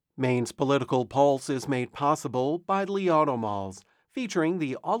Maine's Political Pulse is made possible by Lee Automalls, featuring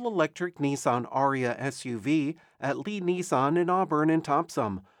the all-electric Nissan Ariya SUV at Lee Nissan in Auburn and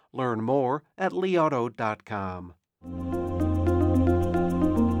Topsom. Learn more at leauto.com.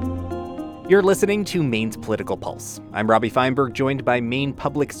 You're listening to Maine's Political Pulse. I'm Robbie Feinberg, joined by Maine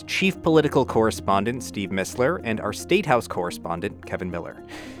Public's chief political correspondent, Steve Mistler, and our State House correspondent, Kevin Miller.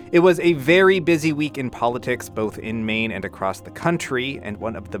 It was a very busy week in politics, both in Maine and across the country, and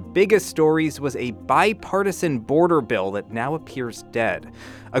one of the biggest stories was a bipartisan border bill that now appears dead.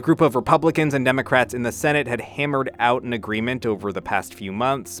 A group of Republicans and Democrats in the Senate had hammered out an agreement over the past few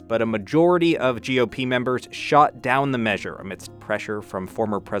months, but a majority of GOP members shot down the measure amidst pressure from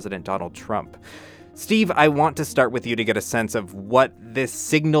former President Donald Trump. Steve, I want to start with you to get a sense of what this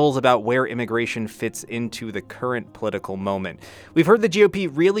signals about where immigration fits into the current political moment. We've heard the GOP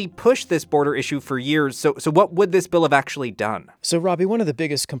really push this border issue for years, so what would this bill have actually done? So, Robbie, one of the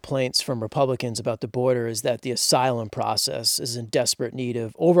biggest complaints from Republicans about the border is that the asylum process is in desperate need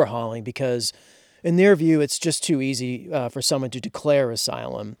of overhauling because, in their view, it's just too easy for someone to declare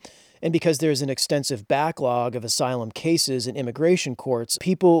asylum. And because there's an extensive backlog of asylum cases in immigration courts,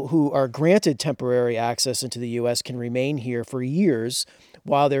 people who are granted temporary access into the U.S. can remain here for years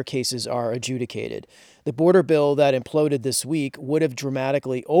while their cases are adjudicated. The border bill that imploded this week would have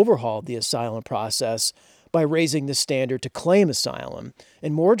dramatically overhauled the asylum process by raising the standard to claim asylum.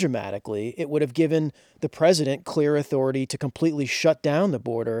 And more dramatically, it would have given the president clear authority to completely shut down the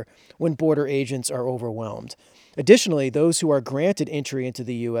border when border agents are overwhelmed. Additionally, those who are granted entry into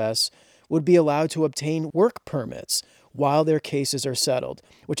the U.S. would be allowed to obtain work permits while their cases are settled,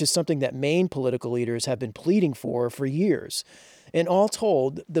 which is something that Maine political leaders have been pleading for years. And all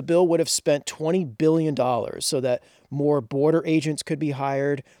told, the bill would have spent $20 billion so that more border agents could be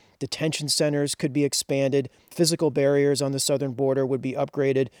hired, detention centers could be expanded, physical barriers on the southern border would be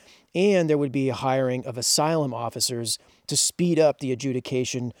upgraded, and there would be a hiring of asylum officers to speed up the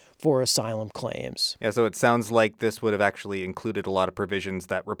adjudication for asylum claims. Yeah, so it sounds like this would have actually included a lot of provisions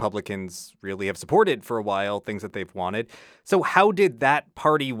that Republicans really have supported for a while, things that they've wanted. So how did that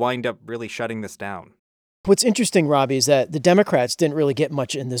party wind up really shutting this down? What's interesting, Robbie, is that the Democrats didn't really get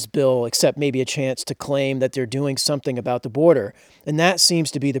much in this bill except maybe a chance to claim that they're doing something about the border. And that seems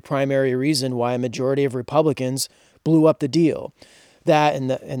to be the primary reason why a majority of Republicans blew up the deal. That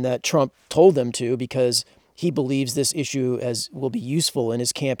and that Trump told them to because he believes this issue will be useful in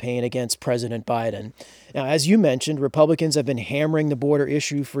his campaign against President Biden. Now, as you mentioned, Republicans have been hammering the border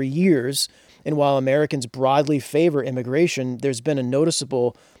issue for years. And while Americans broadly favor immigration, there's been a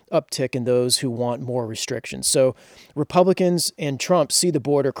noticeable uptick in those who want more restrictions. So Republicans and Trump see the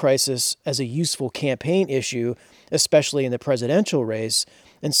border crisis as a useful campaign issue, especially in the presidential race.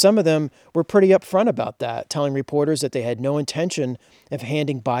 And some of them were pretty upfront about that, telling reporters that they had no intention of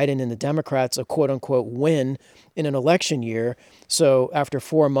handing Biden and the Democrats a quote-unquote win in an election year. So after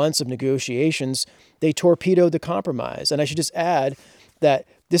 4 months of negotiations, they torpedoed the compromise. And I should just add that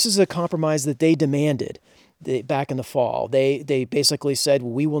this is a compromise that they demanded back in the fall. They basically said,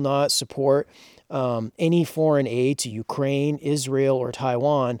 we will not support any foreign aid to Ukraine, Israel, or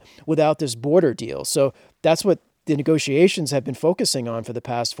Taiwan without this border deal. So that's what the negotiations have been focusing on for the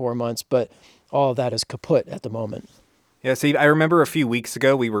past 4 months, but all of that is kaput at the moment. Yeah, see, I remember a few weeks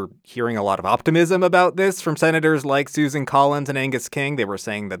ago, we were hearing a lot of optimism about this from senators like Susan Collins and Angus King. They were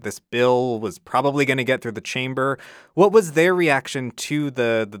saying that this bill was probably going to get through the chamber. What was their reaction to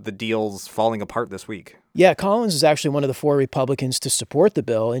the deals falling apart this week? Yeah, Collins is actually one of the 4 Republicans to support the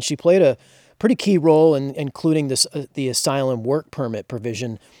bill, and she played a pretty key role in including the asylum work permit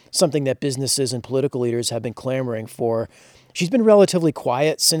provision, something that businesses and political leaders have been clamoring for. She's been relatively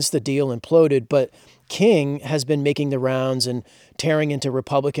quiet since the deal imploded, but King has been making the rounds and tearing into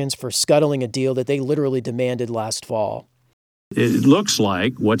Republicans for scuttling a deal that they literally demanded last fall. It looks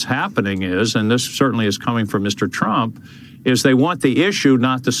like what's happening is, and this certainly is coming from Mr. Trump, is they want the issue,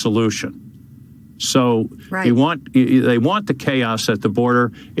 not the solution. So right. They want the chaos at the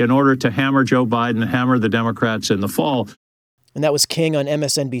border in order to hammer Joe Biden, hammer the Democrats in the fall. And that was King on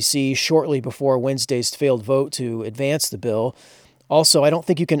MSNBC shortly before Wednesday's failed vote to advance the bill. Also, I don't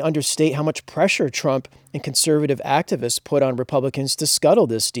think you can understate how much pressure Trump and conservative activists put on Republicans to scuttle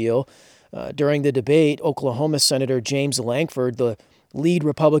this deal. During the debate, Oklahoma Senator James Lankford, the lead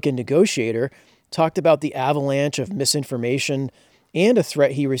Republican negotiator, talked about the avalanche of misinformation and a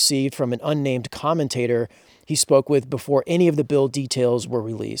threat he received from an unnamed commentator he spoke with before any of the bill details were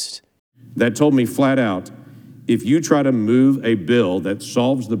released. That told me flat out, if you try to move a bill that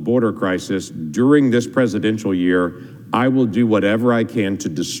solves the border crisis during this presidential year, I will do whatever I can to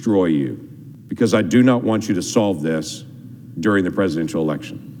destroy you, because I do not want you to solve this during the presidential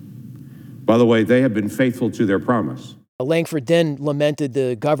election. By the way, they have been faithful to their promise. Langford then lamented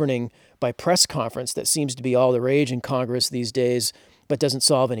the governing by press conference that seems to be all the rage in Congress these days, but doesn't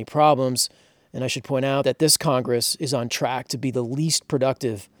solve any problems. And I should point out that this Congress is on track to be the least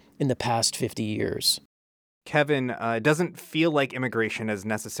productive in the past 50 years. Kevin, it doesn't feel like immigration has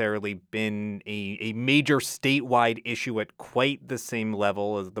necessarily been a major statewide issue at quite the same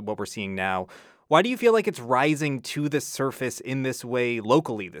level as what we're seeing now. Why do you feel like it's rising to the surface in this way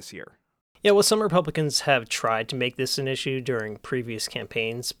locally this year? Yeah, well, some Republicans have tried to make this an issue during previous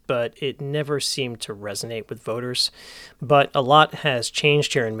campaigns, but it never seemed to resonate with voters. But a lot has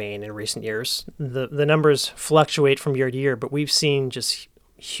changed here in Maine in recent years. The numbers fluctuate from year to year, but we've seen just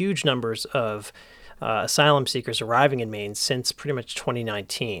huge numbers of asylum seekers arriving in Maine since pretty much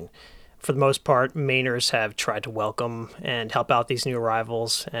 2019. For the most part, Mainers have tried to welcome and help out these new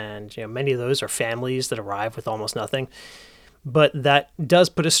arrivals, and many of those are families that arrive with almost nothing. But that does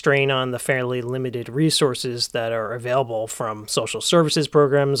put a strain on the fairly limited resources that are available from social services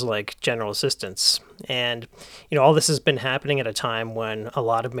programs like general assistance. And, all this has been happening at a time when a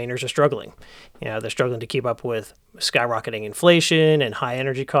lot of Mainers are struggling. They're struggling to keep up with skyrocketing inflation and high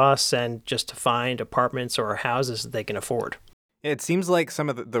energy costs and just to find apartments or houses that they can afford. It seems like some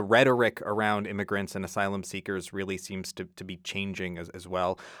of the rhetoric around immigrants and asylum seekers really seems to be changing as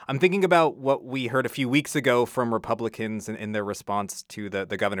well. I'm thinking about what we heard a few weeks ago from Republicans in their response to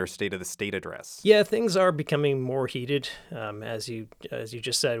the governor's State of the State address. Yeah, things are becoming more heated. As you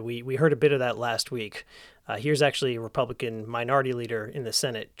just said, we heard a bit of that last week. Here's actually Republican Minority Leader in the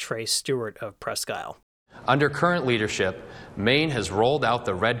Senate, Trey Stewart of Presque Isle. Under current leadership, Maine has rolled out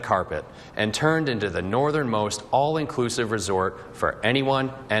the red carpet and turned into the northernmost all-inclusive resort for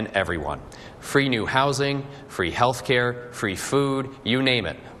anyone and everyone. Free new housing, free health care, free food, you name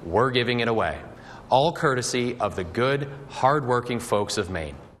it, we're giving it away. All courtesy of the good, hard-working folks of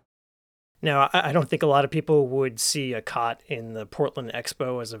Maine. Now, I don't think a lot of people would see a cot in the Portland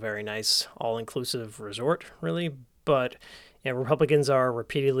Expo as a very nice all-inclusive resort, really, but Republicans are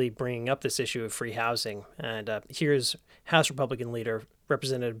repeatedly bringing up this issue of free housing. And here's House Republican leader,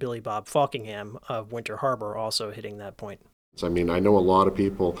 Representative Billy Bob Falkingham of Winter Harbor, also hitting that point. I mean, I know a lot of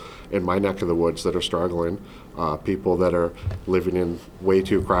people in my neck of the woods that are struggling, people that are living in way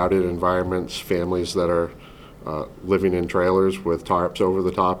too crowded environments, families that are living in trailers with tarps over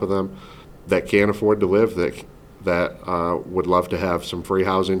the top of them, that can't afford to live, that would love to have some free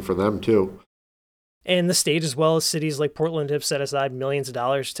housing for them too. And the state, as well as cities like Portland, have set aside millions of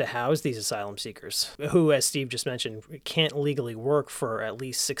dollars to house these asylum seekers, who, as Steve just mentioned, can't legally work for at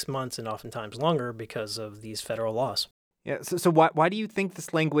least 6 months and oftentimes longer because of these federal laws. Yeah. So why do you think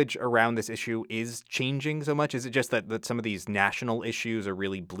this language around this issue is changing so much? Is it just that some of these national issues are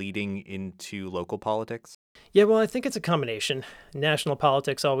really bleeding into local politics? Yeah, well, I think it's a combination. National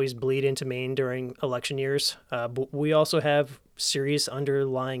politics always bleed into Maine during election years, but we also have serious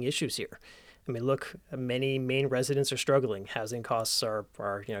underlying issues here. I mean, look, many Maine residents are struggling. Housing costs are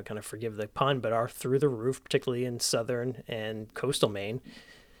kind of, forgive the pun, but are through the roof, particularly in southern and coastal Maine.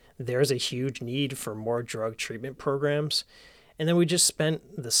 There's a huge need for more drug treatment programs. And then we just spent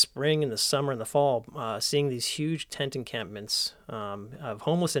the spring and the summer and the fall seeing these huge tent encampments of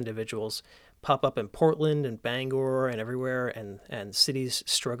homeless individuals pop up in Portland and Bangor and everywhere, and cities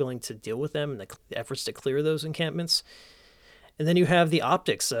struggling to deal with them and the efforts to clear those encampments. And then you have the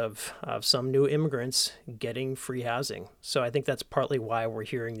optics of some new immigrants getting free housing. So I think that's partly why we're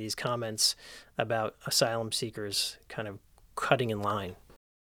hearing these comments about asylum seekers kind of cutting in line.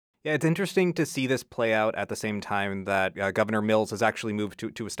 Yeah, it's interesting to see this play out at the same time that Governor Mills has actually moved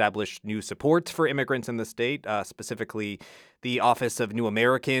to establish new supports for immigrants in the state, specifically the Office of New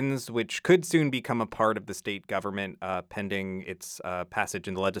Americans, which could soon become a part of the state government pending its passage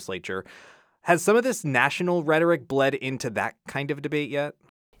in the legislature. Has some of this national rhetoric bled into that kind of debate yet?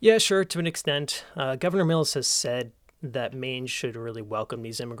 Yeah, sure, to an extent. Governor Mills has said that Maine should really welcome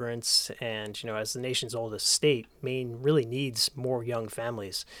these immigrants. And, as the nation's oldest state, Maine really needs more young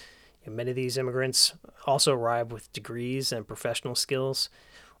families. Many of these immigrants also arrive with degrees and professional skills,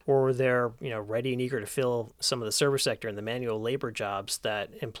 or they're, ready and eager to fill some of the service sector and the manual labor jobs that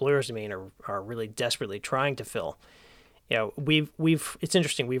employers in Maine are really desperately trying to fill. It's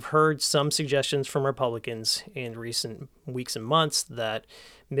interesting. We've heard some suggestions from Republicans in recent weeks and months that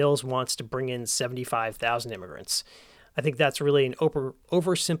Mills wants to bring in 75,000 immigrants. I think that's really an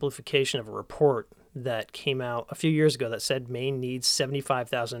oversimplification of a report that came out a few years ago that said Maine needs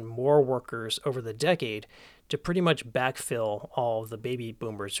 75,000 more workers over the decade to pretty much backfill all of the baby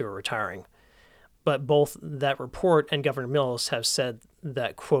boomers who are retiring. But both that report and Governor Mills have said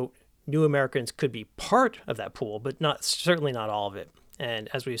that, quote, new Americans could be part of that pool, but certainly not all of it. And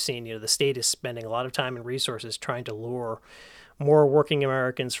as we've seen, the state is spending a lot of time and resources trying to lure more working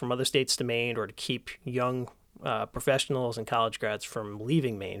Americans from other states to Maine, or to keep young professionals and college grads from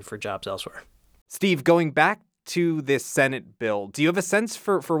leaving Maine for jobs elsewhere. Steve, going back to this Senate bill, do you have a sense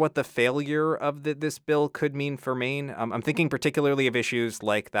for what the failure of this bill could mean for Maine? I'm thinking particularly of issues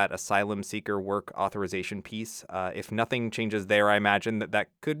like that asylum seeker work authorization piece. If nothing changes there, I imagine that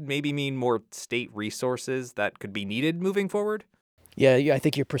could maybe mean more state resources that could be needed moving forward. Yeah, I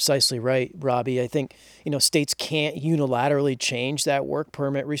think you're precisely right, Robbie. I think, states can't unilaterally change that work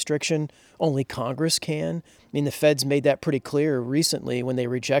permit restriction. Only Congress can. I mean, the feds made that pretty clear recently when they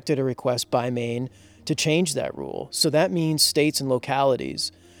rejected a request by Maine to change that rule. So that means states and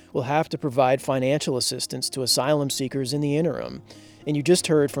localities will have to provide financial assistance to asylum seekers in the interim. And you just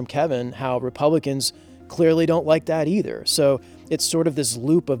heard from Kevin how Republicans clearly don't like that either. So it's sort of this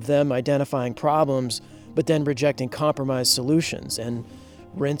loop of them identifying problems, but then rejecting compromise solutions, and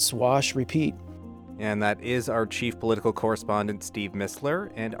rinse, wash, repeat. And that is our chief political correspondent, Steve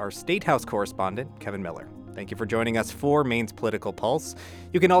Missler, and our State House correspondent, Kevin Miller. Thank you for joining us for Maine's Political Pulse.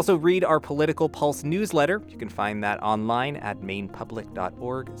 You can also read our Political Pulse newsletter. You can find that online at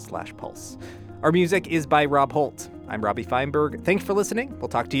mainepublic.org/pulse. Our music is by Rob Holt. I'm Robbie Feinberg. Thanks for listening. We'll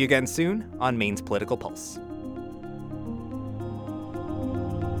talk to you again soon on Maine's Political Pulse.